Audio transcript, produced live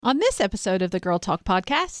On this episode of the Girl Talk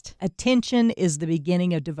podcast, attention is the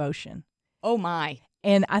beginning of devotion. Oh, my.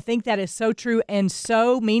 And I think that is so true and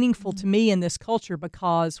so meaningful to me in this culture,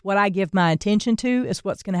 because what I give my attention to is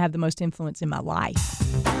what's going to have the most influence in my life.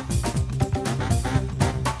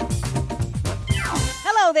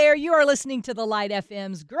 Hello there. You are listening to the Light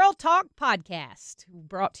FM's Girl Talk podcast,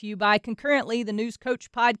 brought to you by Concurrently. The News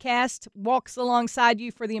Coach podcast walks alongside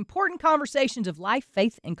you for the important conversations of life,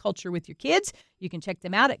 faith, and culture with your kids. You can check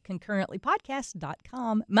them out at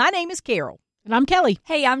concurrentlypodcast.com. My name is Carol. and I'm Kelly.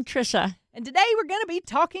 Hey, I'm Tricia. And today we're going to be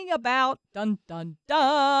talking about, dun, dun,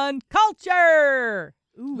 dun, culture.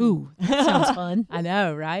 Ooh, that sounds fun. I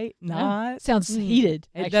know, right? Not. Sounds heated,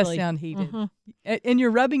 It actually. does sound heated. And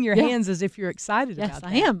you're rubbing your hands as if you're excited Yes, about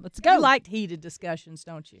that. I am. Let's go. You liked heated discussions,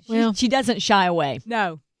 don't you? Well, She doesn't shy away.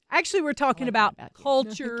 No. Actually, we're talking about that about you.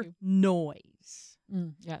 culture No, thank noise.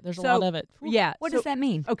 yeah, there's a So- lot of it. Yeah. What so- does that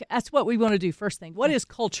mean? Okay, that's what we want to do first thing. What is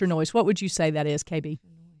culture noise? What would you say that is, KB?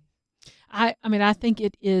 I mean, I think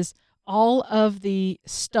it is all of the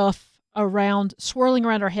stuff swirling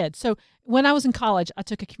around our head. So when I was in college, I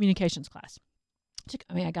took a communications class.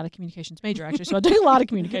 I got a communications major, actually, so I took a lot of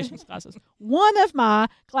communications classes. One of my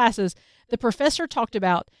classes, the professor talked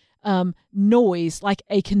about noise, like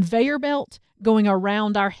a conveyor belt going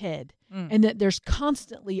around our head, and that there's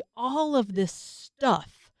constantly all of this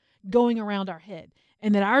stuff going around our head,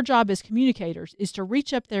 and that our job as communicators is to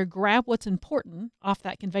reach up there, grab what's important off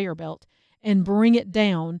that conveyor belt, and bring it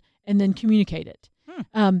down, and then communicate it.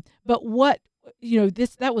 But what,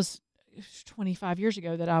 that was 25 years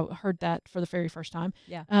ago that I heard that for the very first time.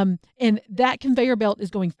 Yeah. And that conveyor belt is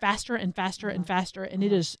going faster and faster and faster, and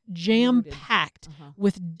it is jam-packed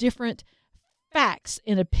with different facts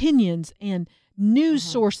and opinions and news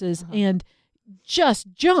sources and just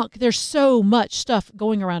junk. There's so much stuff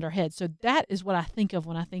going around our head. So that is what I think of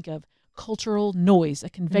when I think of cultural noise, a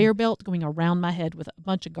conveyor belt going around my head with a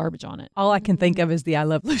bunch of garbage on it. All I can think of is the I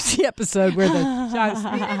Love Lucy episode where the child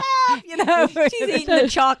speed it up, She's eating the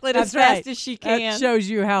chocolate as That's right. fast as she can. That shows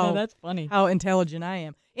you how that's funny. how intelligent I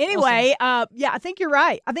am. Anyway, I think you're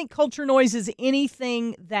right. I think culture noise is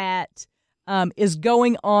anything that is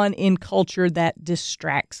going on in culture that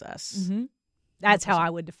distracts us. That's how I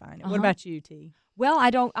would define it. What about you, T? Well,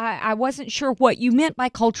 I wasn't sure what you meant by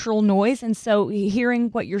cultural noise. And so hearing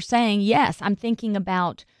what you're saying, yes, I'm thinking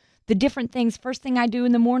about the different things. First thing I do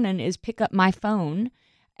in the morning is pick up my phone,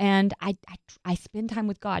 and I spend time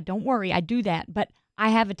with God. Don't worry, I do that. But I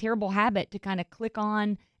have a terrible habit to kind of click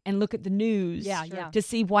on and look at the news to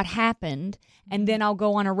see what happened. And then I'll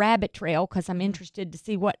go on a rabbit trail because I'm interested to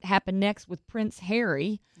see what happened next with Prince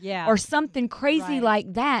Harry or something crazy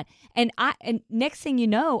like that. And next thing you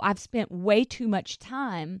know, I've spent way too much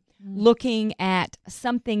time looking at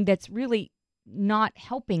something that's really not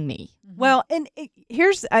helping me. Well, and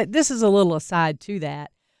here's this is a little aside to that,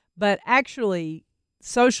 but actually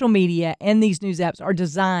social media and these news apps are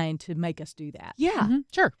designed to make us do that. Yeah.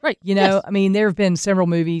 Sure, right. You know, I mean, there have been several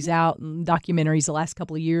movies out and documentaries the last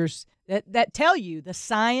couple of years that tell you the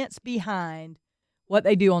science behind what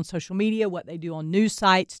they do on social media, what they do on news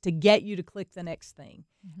sites to get you to click the next thing.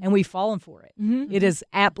 And we've fallen for it. It is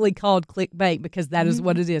aptly called clickbait because that is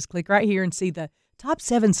what it is. Click right here and see the top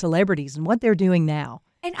 7 celebrities and what they're doing now.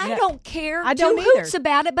 And I don't care I don't two either. hoots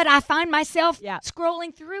about it, but I find myself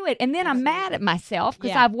scrolling through it. And then I'm mad at myself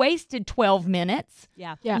because I've wasted 12 minutes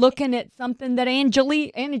looking at something that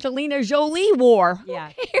Angelina Jolie wore. Who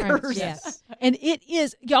cares? Right. Yes. And it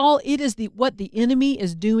is, y'all, it is what the enemy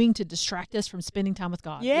is doing to distract us from spending time with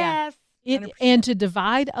God. Yes. And to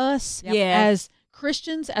divide us Yes. as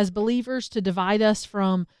Christians, as believers, to divide us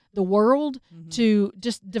from the world, to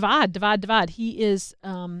just divide. He is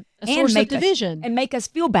a source of division. And make us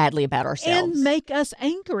feel badly about ourselves. And make us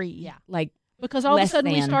angry. Yeah. Like, because all of a less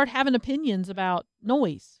sudden we than. start having opinions about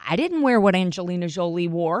noise. I didn't wear what Angelina Jolie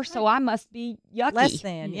wore, so I must be yucky. Less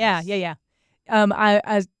than. Yeah.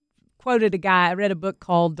 I quoted a guy. I read a book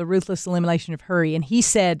called The Ruthless Elimination of Hurry, and he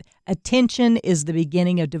said, attention is the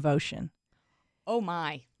beginning of devotion. Oh,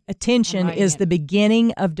 my. Attention is the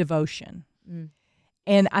beginning of devotion.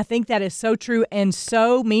 And I think that is so true and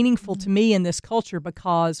so meaningful to me in this culture,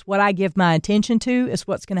 because what I give my attention to is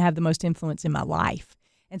what's going to have the most influence in my life.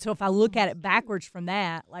 And so if I look at it backwards from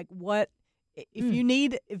that, like what if you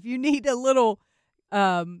need a little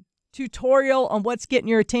tutorial on what's getting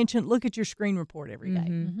your attention, look at your screen report every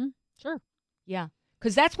day. Sure. Yeah.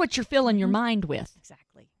 Because that's what you're filling your mind with.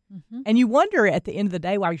 Exactly. And you wonder at the end of the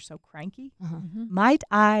day why you're so cranky. Might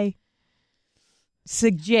I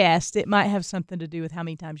suggest it might have something to do with how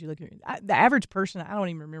many times you look at it? The average person, I don't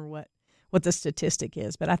even remember what the statistic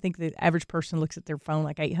is, but I think the average person looks at their phone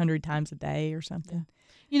like 800 times a day or something.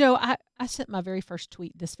 I sent my very first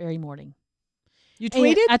tweet this very morning. You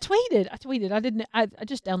tweeted? I tweeted. I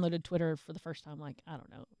just downloaded Twitter for the first time, like, I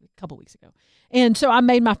don't know, a couple weeks ago. And so I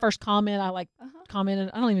made my first comment. I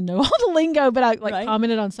commented. I don't even know all the lingo, but I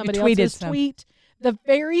commented on somebody else's tweet. The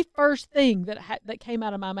very first thing that came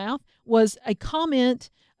out of my mouth was a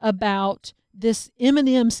comment about this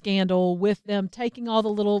M&M scandal with them taking all the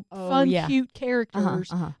little cute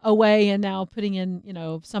characters away and now putting in,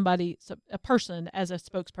 a person as a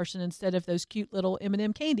spokesperson instead of those cute little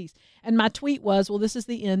M&M candies. And my tweet was, well, this is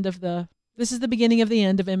the beginning of the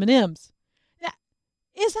end of M&Ms. Now,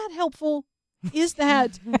 is that helpful? Is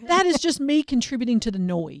that is just me contributing to the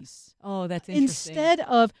noise. Oh, that's interesting. Instead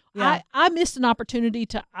of, I missed an opportunity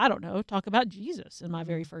to, I don't know, talk about Jesus in my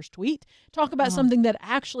very first tweet, talk about something that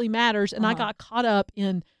actually matters, and I got caught up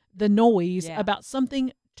in the noise about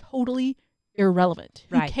something totally irrelevant.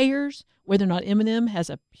 Who cares whether or not Eminem has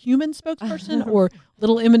a human spokesperson or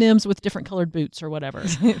little M&Ms with different colored boots or whatever?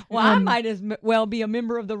 Well, I might as well be a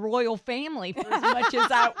member of the royal family for as much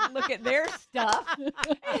as I look at their stuff.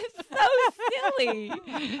 It's so silly.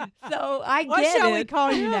 So I what get it. What shall we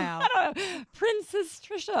call you now? I don't know. Princess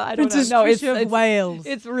Tricia. I don't Princess know. No, Tricia of Wales.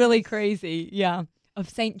 It's really crazy. Yeah. Of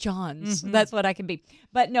St. John's. Mm-hmm. That's what I can be.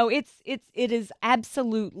 But no, it is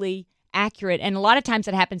absolutely accurate. And a lot of times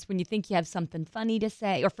it happens when you think you have something funny to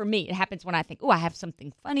say. Or for me, it happens when I think, I have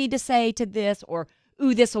something funny to say to this, or,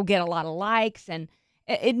 this will get a lot of likes. And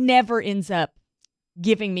it never ends up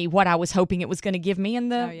giving me what I was hoping it was going to give me in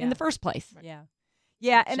the first place. Yeah.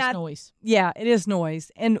 Yeah. It's just noise. Yeah, it is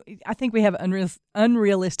noise. And I think we have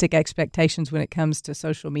unrealistic expectations when it comes to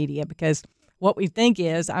social media, because what we think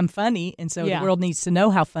is I'm funny, and so the world needs to know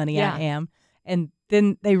how funny I am. And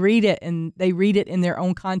then they read it in their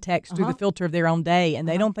own context through the filter of their own day, and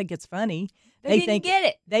they don't think it's funny. They didn't get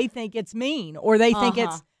it. They think it's mean, or they think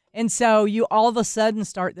it's, and so you all of a sudden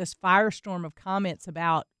start this firestorm of comments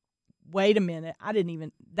about, wait a minute, I didn't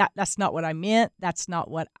even, that's not what I meant. That's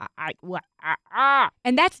not what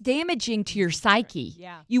And that's damaging to your psyche.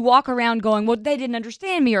 Yeah. You walk around going, well, they didn't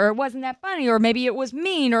understand me, or it wasn't that funny, or maybe it was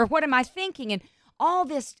mean, or what am I thinking? And all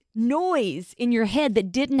this noise in your head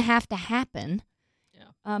that didn't have to happen.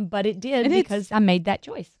 But it did, because I made that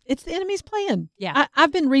choice. It's the enemy's plan. Yeah.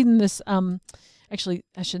 I've been reading this, actually,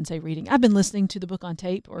 I shouldn't say reading. I've been listening to the book on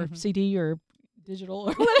tape or CD or digital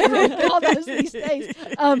or whatever they call those these days.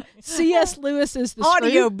 C.S. Lewis's The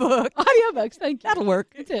Audiobook. Audiobooks, thank you. That'll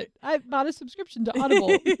work. That's it. I bought a subscription to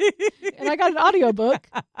Audible. And I got an audiobook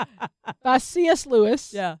by C.S.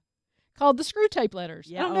 Lewis. Yeah. Called The Screw Tape Letters.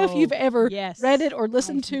 Yeah. I don't know if you've ever read it or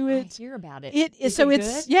listened to it. I hear about it. It's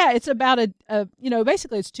about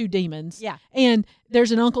basically it's two demons. Yeah. And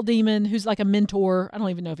there's an uncle demon who's like a mentor. I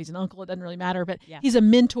don't even know if he's an uncle. It doesn't really matter. But he's a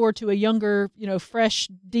mentor to a younger, fresh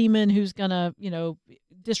demon who's going to,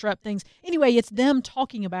 disrupt things. Anyway, it's them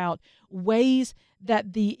talking about ways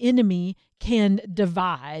that the enemy can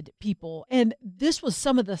divide people. And this was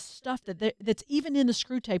some of the stuff that's even in the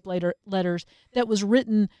Screw Tape letters that was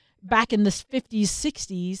written back in the 50s,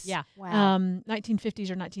 60s,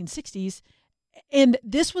 1950s or 1960s. And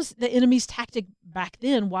this was the enemy's tactic back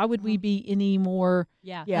then. Why would we be any more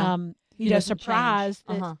surprised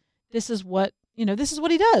that this is what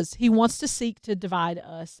he does. He wants to seek to divide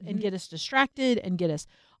us and get us distracted and get us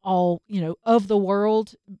all, of the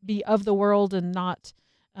world, be of the world and not,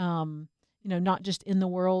 not just in the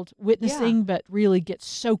world witnessing, but really get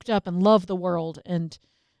soaked up and love the world. And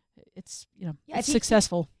it's, it's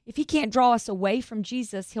successful. If he can't draw us away from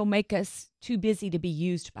Jesus, he'll make us too busy to be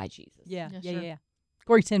used by Jesus. Yeah. Sure.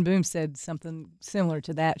 Corrie ten Boom said something similar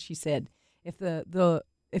to that. She said, if the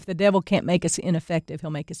devil can't make us ineffective,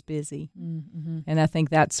 he'll make us busy. Mm-hmm. And I think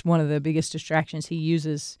that's one of the biggest distractions he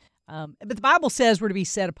uses. But the Bible says we're to be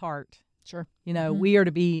set apart. Sure. We are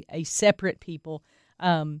to be a separate people.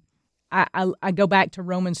 I go back to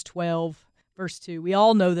Romans 12, verse 2. We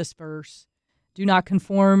all know this verse. Do not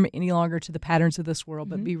conform any longer to the patterns of this world,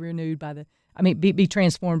 but be renewed be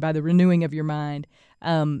transformed by the renewing of your mind.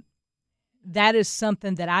 That is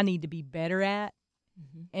something that I need to be better at,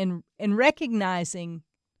 and recognizing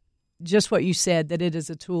just what you said, that it is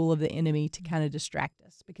a tool of the enemy to kind of distract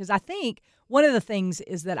us. Because I think one of the things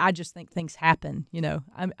is that I just think things happen.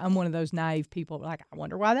 I'm one of those naive people, like, I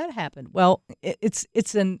wonder why that happened. Well, it's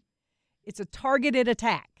a targeted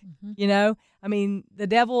attack. The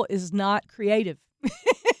devil is not creative.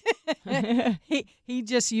 he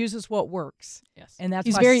just uses what works. Yes, and that's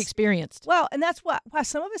he's why very experienced. Well, and that's why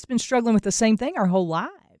some of us been struggling with the same thing our whole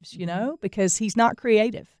lives. Because he's not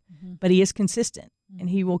creative, but he is consistent, and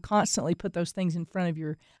he will constantly put those things in front of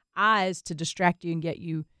your eyes to distract you and get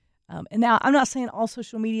you And now I'm not saying all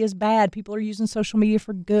social media is bad. People are using social media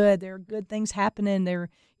for good. There are good things happening.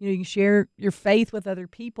 You can share your faith with other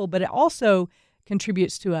people, but it also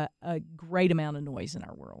contributes to a great amount of noise in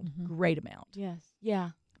our world. Great amount. Yes.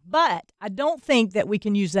 Yeah. But I don't think that we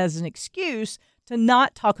can use that as an excuse to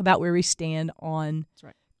not talk about where we stand on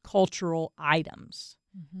cultural items.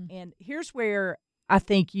 And here's where I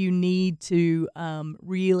think you need to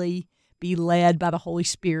really be led by the Holy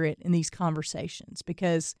Spirit in these conversations,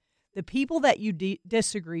 because the people that you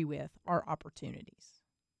disagree with are opportunities.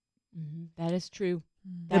 That is true.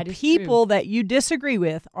 The people that you disagree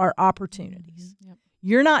with are opportunities. Yep.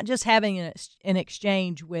 You're not just having an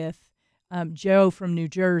exchange with Joe from New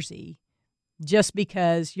Jersey just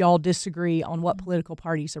because y'all disagree on what political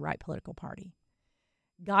party is the right political party.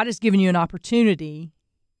 God has given you an opportunity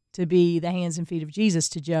to be the hands and feet of Jesus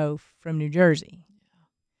to Joe from New Jersey.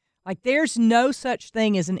 Like, there's no such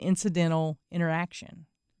thing as an incidental interaction.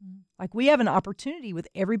 Like, we have an opportunity with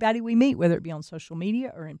everybody we meet, whether it be on social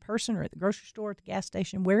media or in person or at the grocery store, at the gas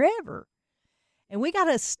station, wherever. And we got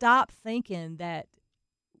to stop thinking that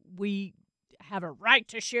we have a right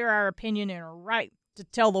to share our opinion and a right to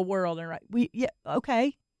tell the world.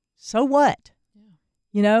 Okay, so what? Yeah.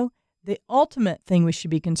 You know, the ultimate thing we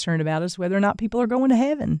should be concerned about is whether or not people are going to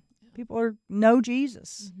heaven. Yeah. People know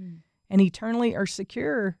Jesus and eternally are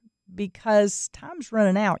secure, because time's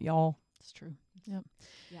running out, y'all. It's true. Yep.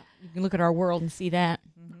 Yeah, you can look at our world and see that.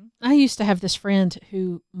 I used to have this friend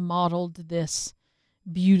who modeled this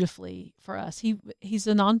beautifully for us. He's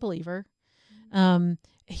a non-believer.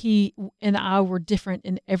 He and I were different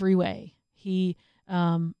in every way. He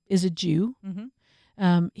is a Jew.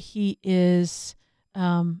 He is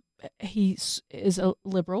a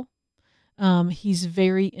liberal. He's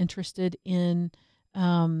very interested in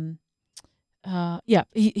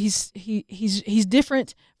he's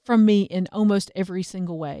different from me in almost every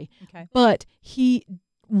single way. Okay. But he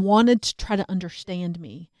wanted to try to understand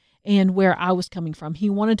me and where I was coming from. He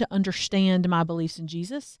wanted to understand my beliefs in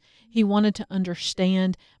Jesus. He wanted to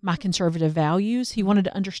understand my conservative values. He wanted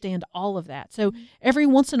to understand all of that. So every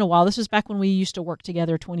once in a while, this was back when we used to work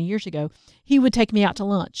together 20 years ago, he would take me out to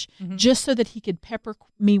lunch just so that he could pepper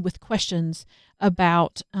me with questions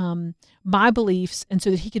about my beliefs and so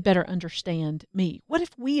that he could better understand me. What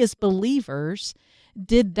if we as believers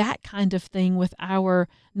did that kind of thing with our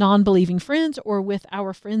non-believing friends, or with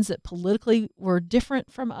our friends that politically were different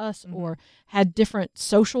from us or had different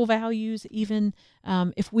social values? Even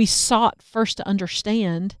if we sought first to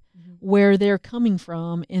understand where they're coming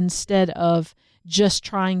from instead of just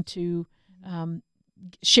trying to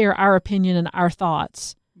share our opinion and our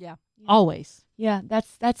thoughts. Yeah. Always. Yeah,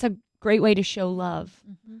 that's a great way to show love.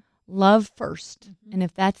 Love first. And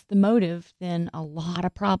if that's the motive, then a lot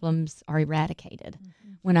of problems are eradicated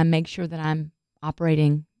when I make sure that I'm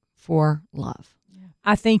operating for love. Yeah.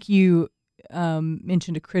 I think you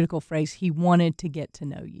mentioned a critical phrase. He wanted to get to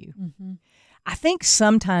know you. I think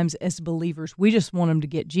sometimes as believers, we just want them to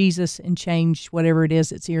get Jesus and change whatever it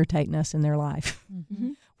is that's irritating us in their life.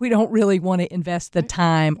 We don't really want to invest the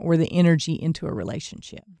time or the energy into a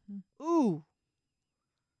relationship. Ooh,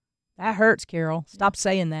 that hurts, Carol. Stop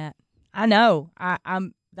saying that. I know.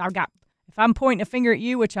 I've got. If I'm pointing a finger at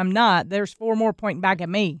you, which I'm not, there's 4 more pointing back at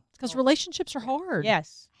me. Because relationships are hard.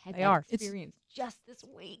 Yes, Had they that are. experience just this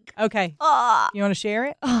week. Okay. You want to share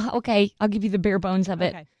it? Okay, I'll give you the bare bones of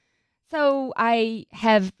it. Okay. So I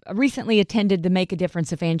have recently attended the Make a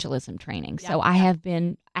Difference evangelism training. So I have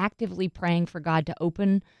been actively praying for God to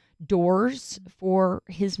open doors for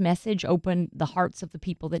his message, open the hearts of the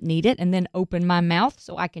people that need it, and then open my mouth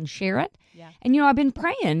so I can share it. Yeah. And, I've been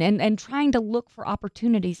praying and trying to look for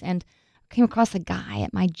opportunities, and I came across a guy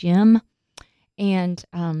at my gym, and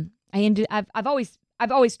I've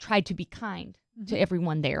always tried to be kind to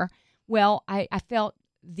everyone there. Well, I felt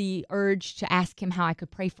the urge to ask him how I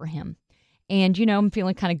could pray for him. And, I'm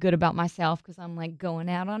feeling kind of good about myself because I'm like going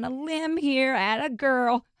out on a limb here at a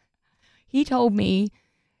girl. He told me,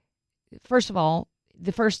 first of all,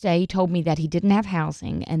 the first day he told me that he didn't have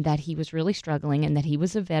housing and that he was really struggling and that he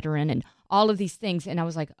was a veteran and all of these things. And I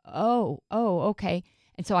was like, oh, okay.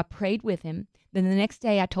 And so I prayed with him. Then the next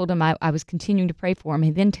day I told him I was continuing to pray for him.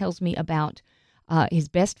 He then tells me about his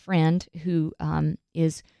best friend who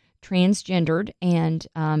is transgendered, and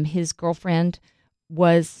his girlfriend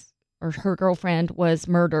her girlfriend was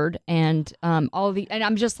murdered, and and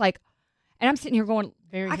I'm just like, and I'm sitting here going,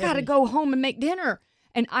 I got to go home and make dinner.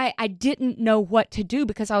 And I didn't know what to do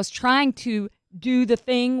because I was trying to do the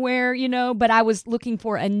thing where, but I was looking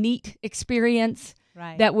for a neat experience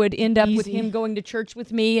that would end up with him going to church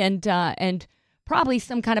with me and probably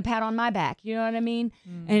some kind of pat on my back. You know what I mean?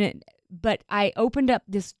 but I opened up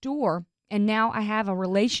this door, and now I have a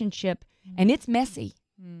relationship, and it's messy.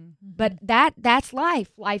 But that's life.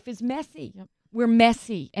 Life is messy. Yep. We're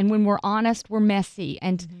messy, and when we're honest, we're messy.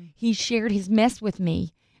 And he shared his mess with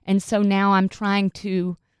me, and so now I'm trying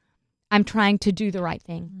to do the right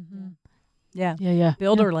thing. Yeah.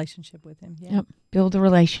 Build a relationship with him. Yeah. Yep. Build a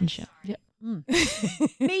relationship. Yep.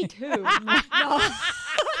 Me too. No. You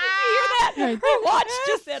hear that? Right. Her watch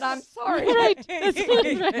just said, "I'm sorry." Right.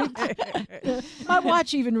 Right. My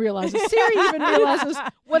watch even realizes. Siri even realizes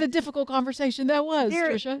what a difficult conversation that was,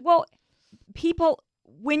 Tricia. Well, people,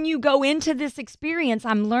 when you go into this experience,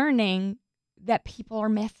 I'm learning that people are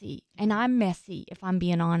messy, and I'm messy, if I'm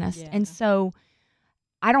being honest. Yeah. And so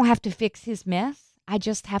I don't have to fix his mess. I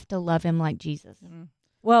just have to love him like Jesus.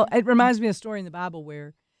 Well, it reminds me of a story in the Bible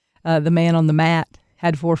where the man on the mat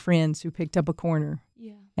had 4 friends who picked up a corner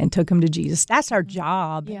and took him to Jesus. That's our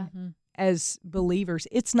job as believers.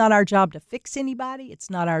 It's not our job to fix anybody. It's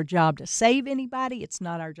not our job to save anybody. It's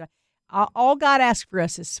not our job. All God asks for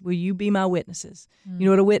us is, will you be my witnesses? You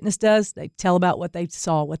know what a witness does? They tell about what they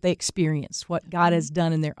saw, what they experienced, what God has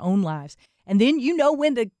done in their own lives. And then you know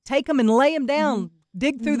when to take them and lay them down,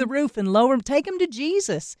 dig through the roof and lower them, take them to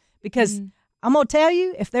Jesus. Because I'm going to tell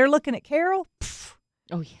you, if they're looking at Carol,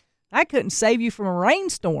 I couldn't save you from a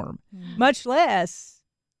rainstorm, much less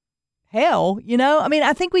hell. I mean,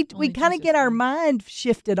 I think we kind of get our mind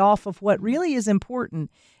shifted off of what really is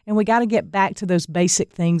important. And we got to get back to those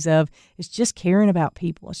basic things of it's just caring about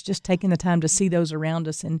people. It's just taking the time to see those around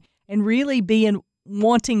us and really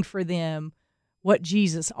wanting for them what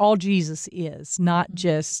all Jesus is, not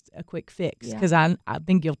just a quick fix. Because I've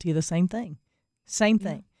been guilty of the same thing.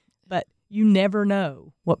 But you never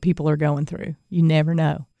know what people are going through. You never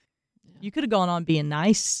know. You could have gone on being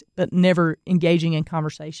nice, but never engaging in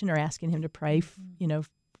conversation or asking him to pray,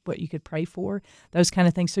 what you could pray for, those kind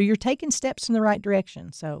of things. So you're taking steps in the right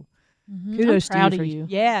direction. So kudos I'm proud to of you.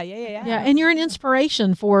 Yeah. Yeah, and you're an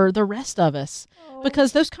inspiration for the rest of us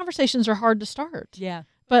because those conversations are hard to start. Yeah.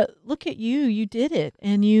 But look at you. You did it,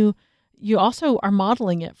 and you also are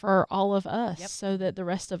modeling it for all of us so that the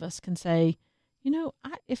rest of us can say,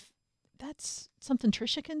 if that's something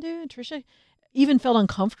Tricia can do, and Tricia even felt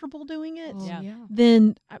uncomfortable doing it,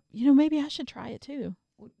 then, maybe I should try it too.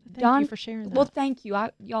 Thank you for sharing that. Well, thank you.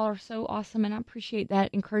 Y'all are so awesome, and I appreciate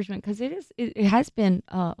that encouragement because it has been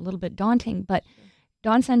a little bit daunting. But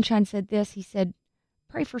Don Sunshine said this. He said,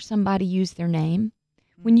 pray for somebody, use their name.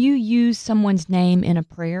 When you use someone's name in a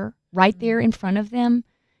prayer right there in front of them,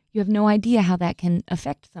 you have no idea how that can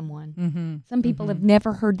affect someone. Some people have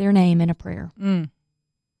never heard their name in a prayer.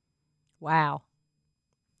 Wow.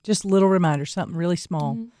 Just a little reminder, something really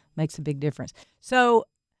small makes a big difference. So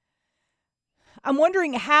I'm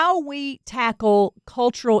wondering how we tackle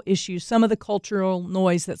cultural issues, some of the cultural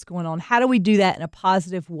noise that's going on. How do we do that in a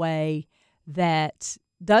positive way that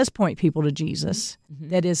does point people to Jesus,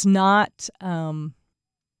 that is not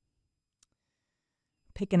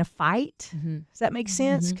picking a fight? Does that make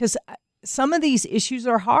sense? Because some of these issues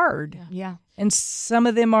are hard. Yeah. And some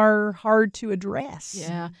of them are hard to address.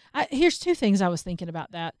 Yeah. Here's 2 things I was thinking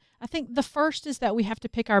about that. I think the first is that we have to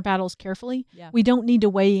pick our battles carefully. Yeah. We don't need to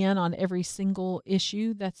weigh in on every single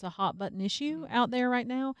issue that's a hot button issue out there right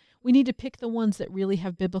now. We need to pick the ones that really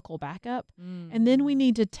have biblical backup. And then we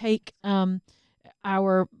need to take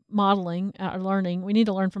our modeling, our learning. We need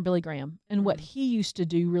to learn from Billy Graham and what he used to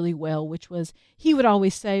do really well, which was he would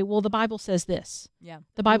always say, well, the Bible says this. Yeah.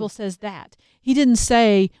 The Bible says that. He didn't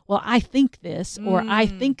say, well, I think this or I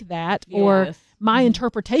think that or my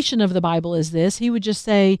interpretation of the Bible is this. He would just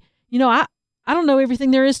say, I don't know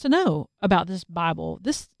everything there is to know about this Bible.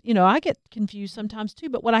 This, I get confused sometimes too,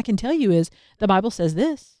 but what I can tell you is the Bible says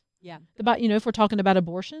this. Yeah. If we're talking about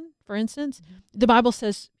abortion, for instance, the Bible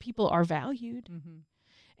says people are valued.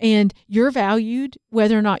 And you're valued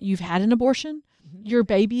whether or not you've had an abortion. Your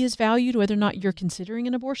baby is valued whether or not you're considering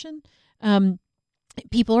an abortion.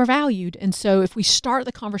 People are valued. And so if we start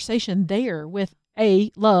the conversation there with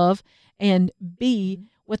A, love, and B,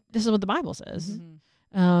 this is what the Bible says,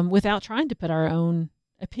 without trying to put our own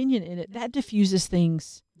opinion in it, that diffuses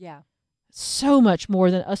things. Yeah. So much more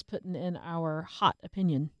than us putting in our hot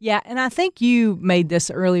opinion. Yeah, and I think you made this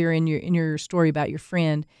earlier in your story about your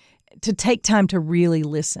friend, to take time to really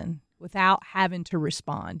listen without having to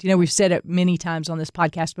respond. We've said it many times on this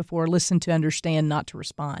podcast before, listen to understand, not to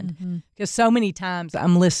respond. Because so many times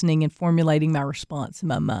I'm listening and formulating my response in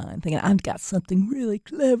my mind, thinking, I've got something really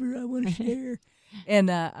clever I want to share. And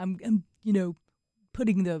I'm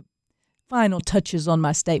putting the final touches on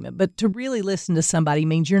my statement. But to really listen to somebody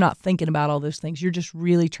means you're not thinking about all those things. You're just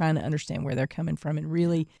really trying to understand where they're coming from and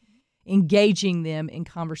really engaging them in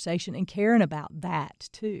conversation and caring about that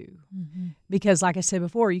too. Mm-hmm. Because like I said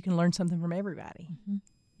before, you can learn something from everybody, Mm-hmm.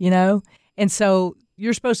 you know? And so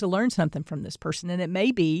you're supposed to learn something from this person, and it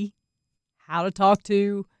may be how to talk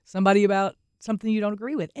to somebody about something you don't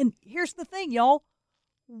agree with. And here's the thing, y'all.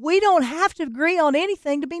 We don't have to agree on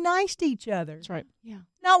anything to be nice to each other. That's right. Yeah.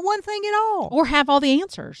 Not one thing at all. Or have all the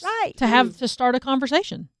answers. Right. To start a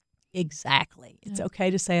conversation. Exactly. It's Yeah. okay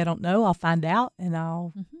to say, I don't know. I'll find out, and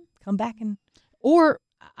I'll come back and... Or,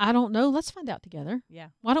 I don't know, let's find out together. Yeah.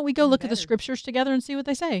 Why don't we go Even look at the better. scriptures together and see what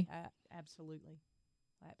they say? Absolutely.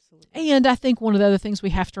 Absolutely. And I think one of the other things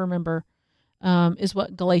we have to remember is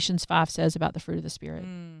what Galatians 5 says about the fruit of the Spirit.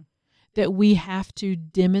 That we have to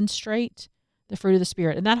demonstrate the fruit of the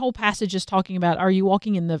Spirit. And that whole passage is talking about, are you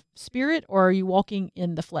walking in the Spirit or are you walking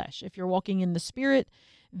in the flesh? If you're walking in the Spirit,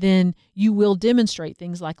 then you will demonstrate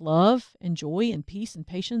things like love and joy and peace and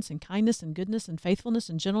patience and kindness and goodness and faithfulness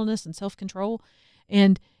and gentleness and self-control.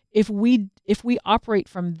 And if we operate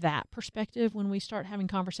from that perspective when we start having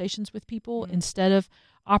conversations with people, instead of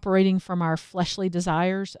operating from our fleshly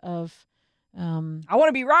desires of I want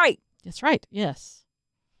to be right. that's right, yes,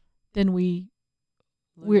 then the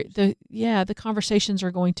conversations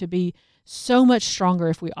are going to be so much stronger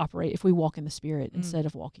if we walk in the Spirit instead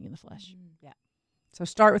of walking in the flesh. Yeah. So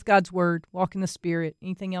start with God's word, walk in the Spirit.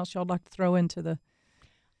 Anything else y'all like to throw into the...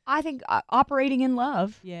 I think operating in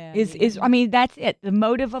love Yeah, is I mean, that's it. The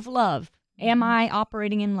motive of love. Am I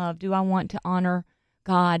operating in love? Do I want to honor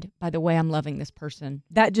God by the way I'm loving this person?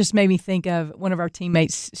 That just made me think of one of our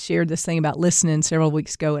teammates shared this thing about listening several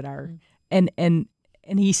weeks ago at our... And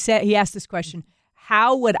he asked this question,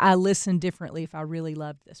 how would I listen differently if I really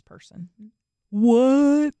loved this person?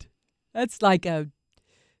 What? That's like a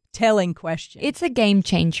telling question. It's a game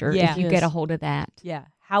changer Yeah. if you It get a is. hold of that. Yeah.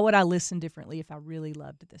 How would I listen differently if I really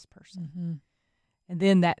loved this person? Mm-hmm. And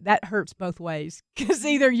then that hurts both ways, because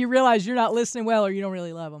either you realize you're not listening well or you don't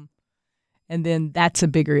really love them. And then that's a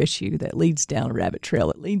bigger issue that leads down a rabbit trail.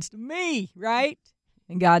 It leads to me, right?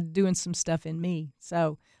 And God doing some stuff in me.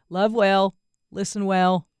 So love well, listen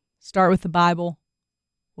well, start with the Bible.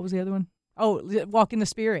 What was the other one? Oh, walk in the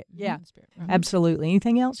Spirit. Yeah, The Spirit. Right. absolutely.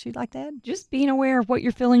 Anything else you'd like to add? Just being aware of what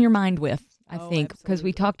you're filling your mind with, I Oh, think, because we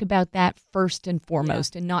absolutely. talked about that first and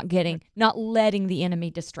foremost, and not letting the enemy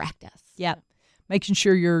distract us. Yeah. Making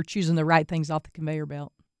sure you're choosing the right things off the conveyor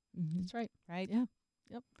belt, That's right. right? Yeah.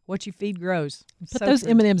 What you feed grows. Put So those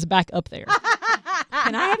true. M&Ms back up there.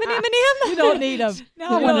 Can I have an M&M? You don't need them.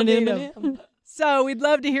 No, I want an M&M. So we'd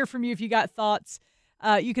love to hear from you if you got thoughts.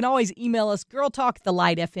 You can always email us,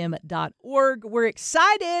 girltalkthelightfm.org. We're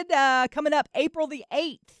excited. Coming up April the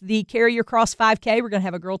 8th, the Carry Your Cross 5K. We're going to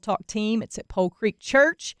have a Girl Talk team. It's at Pole Creek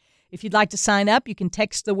Church. If you'd like to sign up, you can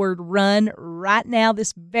text the word RUN right now,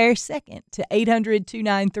 this very second, to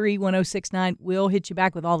 800-293-1069. We'll hit you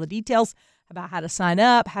back with all the details about how to sign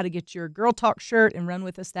up, how to get your Girl Talk shirt and run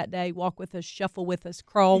with us that day, walk with us, shuffle with us,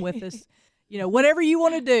 crawl with us, whatever you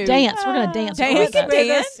want to do. Dance. We're going to dance. Dance across that with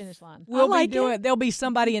us. finish line. We'll like be doing. There'll be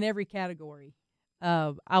somebody in every category.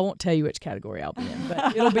 I won't tell you which category I'll be in,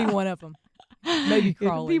 but it'll be one of them. Maybe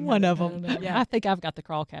crawling. It'll be one of I don't them. know. Yeah. I think I've got the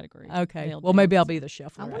crawl category. Okay. nailed Well, down. maybe I'll be the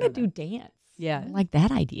shuffler. I want don't to know. do dance. Yeah. I like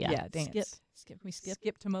that idea. Yeah. Dance. Skip. Can we skip?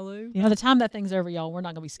 Skip to Malou. By the time that thing's over, y'all, we're not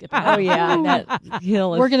going to be skipping. Oh, yeah. That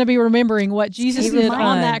hill is We're going to be remembering what Jesus It did reminds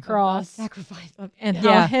on me that of cross sacrifice. and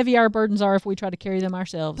Yeah. how heavy our burdens are if we try to carry them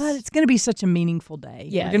ourselves. But it's going to be such a meaningful day.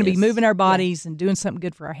 Yeah, We're going to it be is. moving our bodies and doing something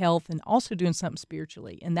good for our health, and also doing something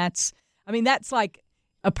spiritually. And that's like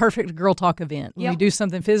a perfect Girl Talk event. When we Yep. do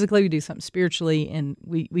something physically, we do something spiritually, and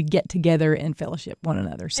we get together and fellowship one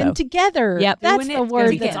another. So and together. Yep. That's Doing the it word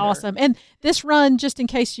that's together. awesome. And this run, just in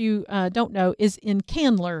case you don't know, is in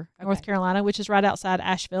Candler, North Okay. Carolina, which is right outside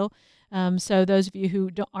Asheville. So those of you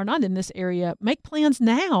who are not in this area, make plans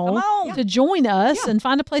now Come on. to join us Yeah. and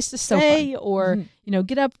find a place to So stay, or Mhm.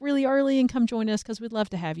 get up really early and come join us, because we'd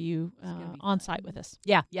love to have you gonna be on site with us.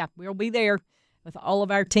 Yeah, we'll be there with all of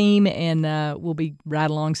our team, and we'll be right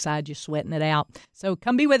alongside you, sweating it out. So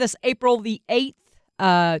come be with us April the 8th.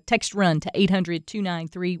 Text RUN to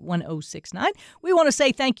 800-293-1069. We want to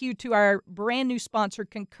say thank you to our brand new sponsor,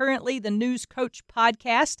 Concurrently, the News Coach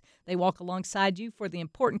podcast. They walk alongside you for the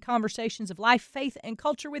important conversations of life, faith, and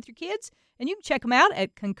culture with your kids. And you can check them out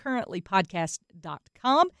at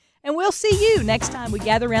concurrentlypodcast.com. And we'll see you next time we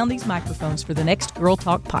gather around these microphones for the next Girl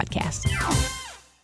Talk podcast.